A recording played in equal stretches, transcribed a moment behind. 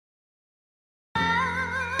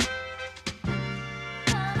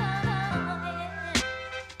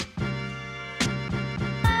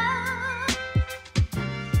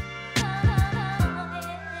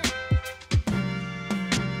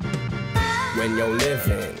When you're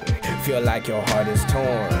living, feel like your heart is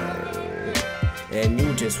torn, and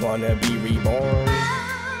you just wanna be reborn.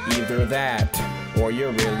 Either that, or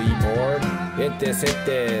you're really bored. Hit this,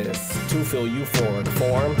 to feel euphoric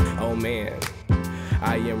form. Oh man,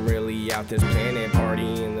 I am really out this planet,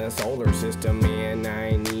 party in the solar system, man. I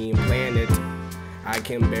ain't even planned it. I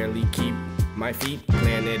can barely keep my feet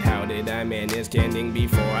planted. How did I manage standing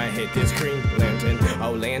before I hit this green lantern?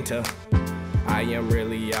 Oh, Lanta, I am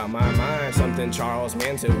really out my mind. Something Charles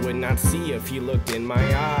Manson would not see if he looked in my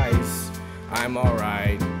eyes. I'm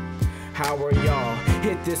alright. How are y'all?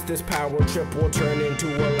 Hit this power trip will turn into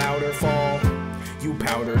a louder fall. You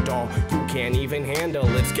powder doll, you can't even handle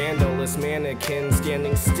it. Scandalous mannequin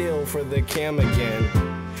standing still for the cam again.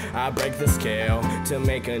 I break the scale to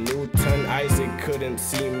make a Newton. Isaac couldn't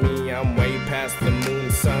see me, I'm way past the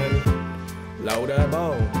moon, son. Load a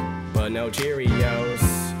bow, but no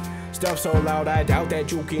Cheerios. Stuff so loud I doubt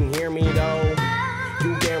that you can hear me though.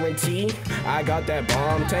 You guarantee I got that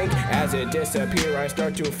bomb tank? As it disappears, I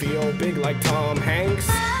start to feel big like Tom Hanks.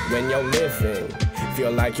 When you're living,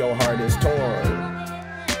 feel like your heart is torn,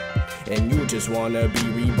 and you just wanna be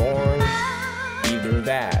reborn. Either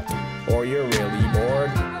that, or you're really bored.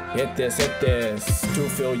 Hit this, to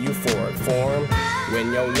feel euphoric form.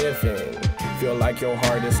 When you're living, feel like your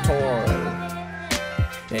heart is torn,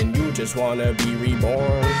 and you just wanna be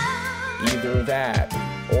reborn. Either that,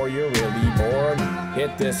 or you're really bored.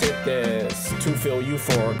 Hit this, to feel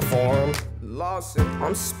euphoric form. Lawson,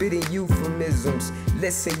 I'm spitting euphemisms.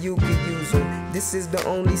 Listen, you can use them. This is the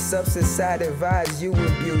only substance I'd advise you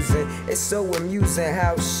abusing. It's so amusing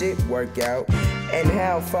how shit work out, and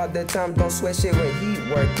how Father Time don't sweat shit when he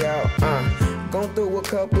work out. Gone through a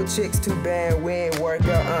couple chicks, too bad we ain't work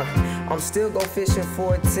out. I'm still go fishing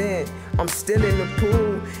for a 10. I'm still in the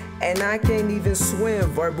pool, and I can't even swim.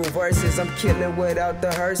 Verbal verses, I'm killing without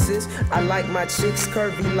the hearses. I like my chicks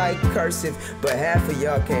curvy like cursive, but half of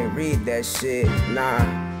y'all can't read that shit. Nah,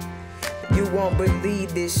 you won't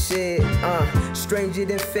believe this shit. Stranger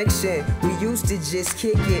than fiction. We used to just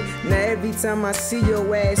kick it. Now every time I see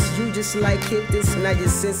your ass, you just like hit this. Now your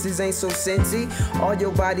senses ain't so sensy. All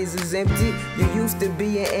your bodies is empty. You used to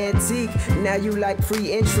be an antique. Now you like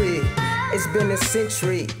free entry. It's been a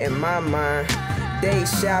century in my mind. Day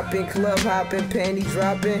shopping, club hopping, panty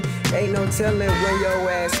dropping. Ain't no telling when your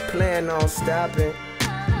ass plan on stopping.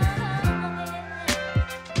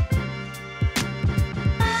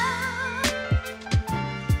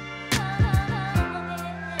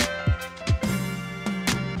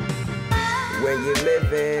 When you're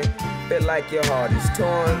living, feel like your heart is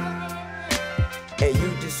torn, and you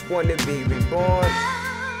just wanna be reborn.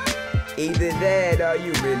 Either that or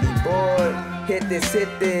you really bored. Hit this,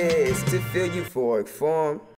 to feel euphoric form.